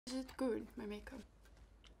Is it good, my makeup?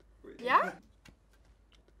 Wait. Yeah?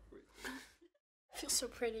 Wait. Feels so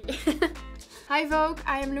pretty. Hi Vogue,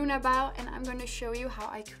 I am Luna Bijl and I'm gonna show you how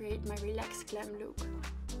I create my relaxed glam look.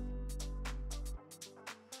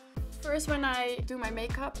 First, when I do my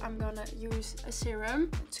makeup, I'm gonna use a serum.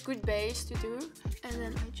 It's a good base to do. And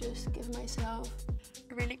then I just give myself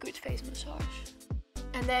a really good face massage.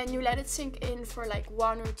 And then you let it sink in for like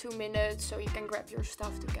 1 or 2 minutes so you can grab your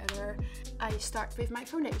stuff together. I start with my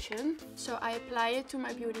foundation. So I apply it to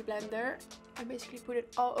my beauty blender. I basically put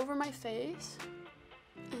it all over my face.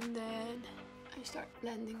 And then I start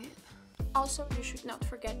blending it. Also, you should not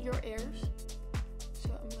forget your ears. So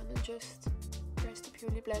I'm gonna just press the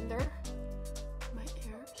beauty blender, my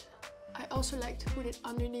ears. I also like to put it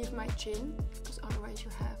underneath my chin, because otherwise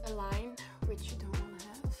you have a line, which you don't want to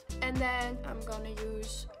have. And then I'm gonna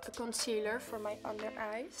use a concealer for my under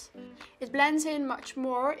eyes. It blends in much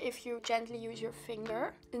more if you gently use your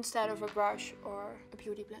finger instead of a brush or a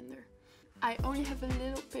beauty blender. I only have a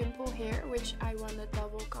little pimple here, which I want to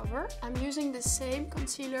double cover. I'm using the same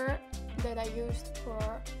concealer that I used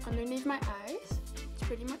for underneath my eyes. It's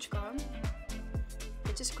pretty much gone,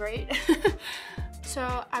 which is great.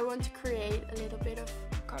 So I want to create a little bit of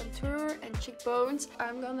contour and cheekbones.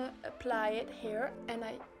 I'm gonna apply it here and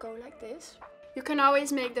I go like this. You can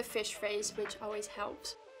always make the fish face, which always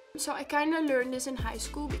helps. So I kind of learned this in high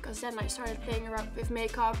school because then I started playing around with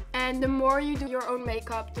makeup. And the more you do your own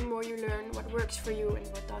makeup, the more you learn what works for you and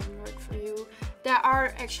what doesn't work for you. There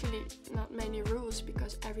are actually not many rules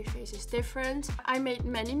because every face is different. I made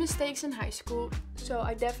many mistakes in high school, so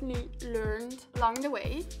I definitely learned along the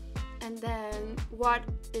way. And then what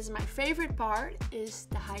is my favorite part is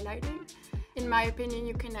the highlighting. In my opinion,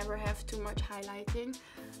 you can never have too much highlighting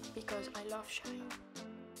because I love shine.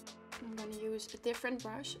 I'm gonna use a different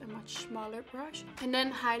brush, a much smaller brush. And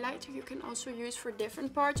then highlighter you can also use for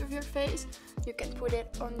different parts of your face. You can put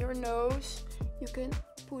it on your nose, you can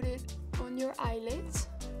put it on your eyelids,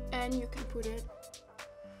 and you can put it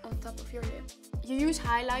on top of your lip. You use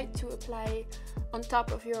highlight to apply on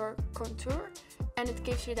top of your contour, and it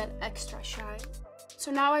gives you that extra shine.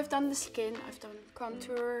 So now I've done the skin, I've done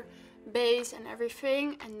contour, base and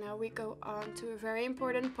everything, and now we go on to a very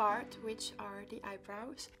important part, which are the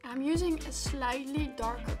eyebrows. I'm using a slightly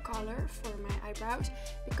darker color for my eyebrows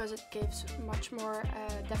because it gives much more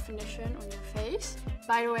definition on your face.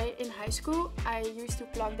 By the way, in high school I used to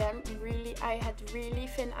plug them I had really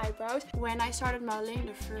thin eyebrows. When I started modeling,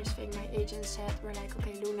 the first thing my agent said were like,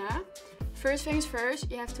 okay Luna, first things first,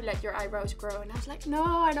 you have to let your eyebrows grow. And I was like, no,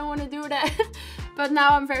 I don't want to do that. But now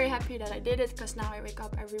I'm very happy that I did it because now I wake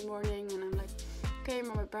up every morning and I'm like, okay,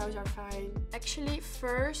 my brows are fine. Actually,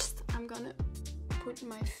 first I'm gonna put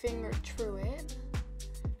my finger through it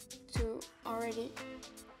to already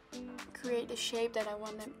create the shape that I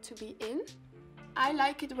want them to be in. I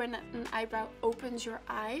like it when an eyebrow opens your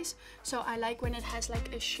eyes. So I like when it has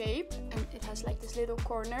like a shape and it has like this little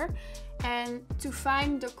corner. And to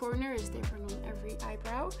find the corner is different on every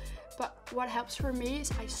eyebrow. But what helps for me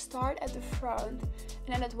is I start at the front and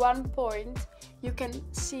then at one point you can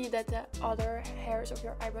see that the other hairs of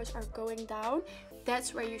your eyebrows are going down.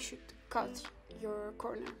 That's where you should cut your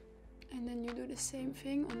corner. And then you do the same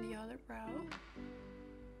thing on the other brow.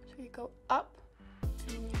 So you go up and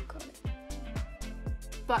then you cut it.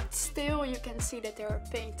 But still you can see that they are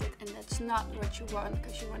painted, and that's not what you want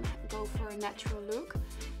because you want to go for a natural look.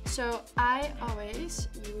 So I always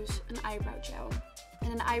use an eyebrow gel.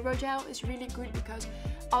 And an eyebrow gel is really good because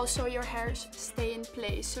also your hairs stay in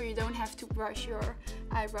place, so you don't have to brush your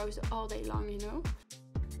eyebrows all day long, you know.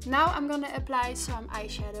 Now I'm gonna apply some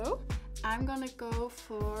eyeshadow. I'm gonna go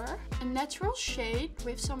for a natural shade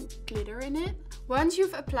with some glitter in it. Once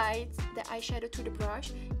you've applied the eyeshadow to the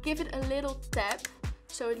brush, give it a little tap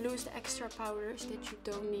so it loses the extra powders that you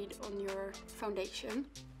don't need on your foundation.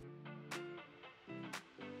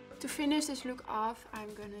 To finish this look off, I'm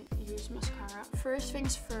gonna use mascara. First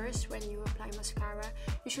things first, when you apply mascara,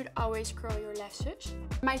 you should always curl your lashes.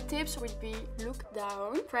 My tips would be look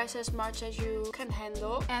down, press as much as you can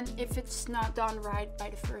handle, and if it's not done right by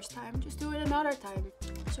the first time, just do it another time.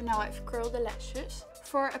 So now I've curled the lashes.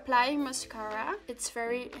 For applying mascara, it's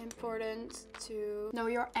very important to know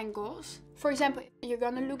your angles. For example, you're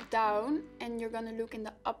gonna look down and you're gonna look in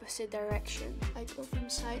the opposite direction. I go from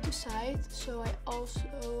side to side, so I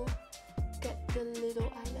also get the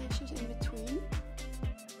little eyelashes in between.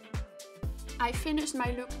 I finished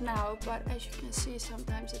my look now, but as you can see,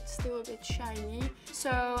 sometimes it's still a bit shiny.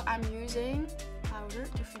 So I'm using powder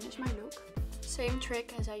to finish my look. Same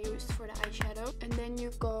trick as I used for the eyeshadow. And then you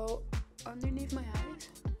go underneath my eyes,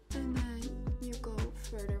 and then you go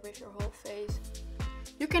further with your whole face.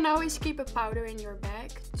 You can always keep a powder in your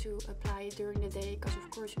bag to apply it during the day, because of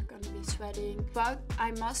course you're gonna be sweating. But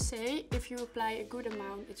I must say, if you apply a good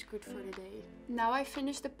amount, it's good for the day. Now I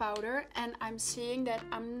finished the powder and I'm seeing that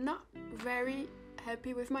I'm not very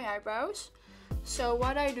happy with my eyebrows. So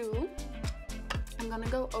what I do, I'm gonna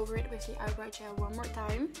go over it with the eyebrow gel one more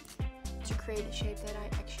time to create the shape that I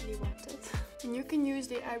actually wanted. And you can use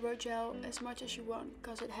the eyebrow gel as much as you want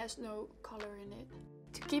because it has no color in it.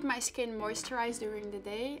 To keep my skin moisturized during the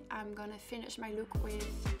day, I'm gonna finish my look with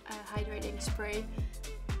a hydrating spray.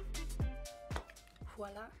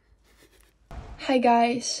 Voila. Hi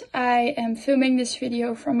guys, I am filming this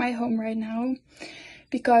video from my home right now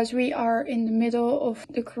because we are in the middle of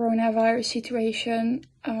the coronavirus situation.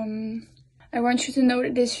 I want you to know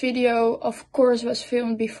that this video of course was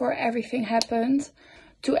filmed before everything happened.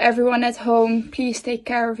 To everyone at home, please take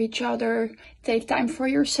care of each other, take time for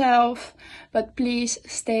yourself, but please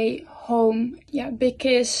stay home. Yeah, big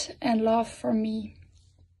kiss and love from me.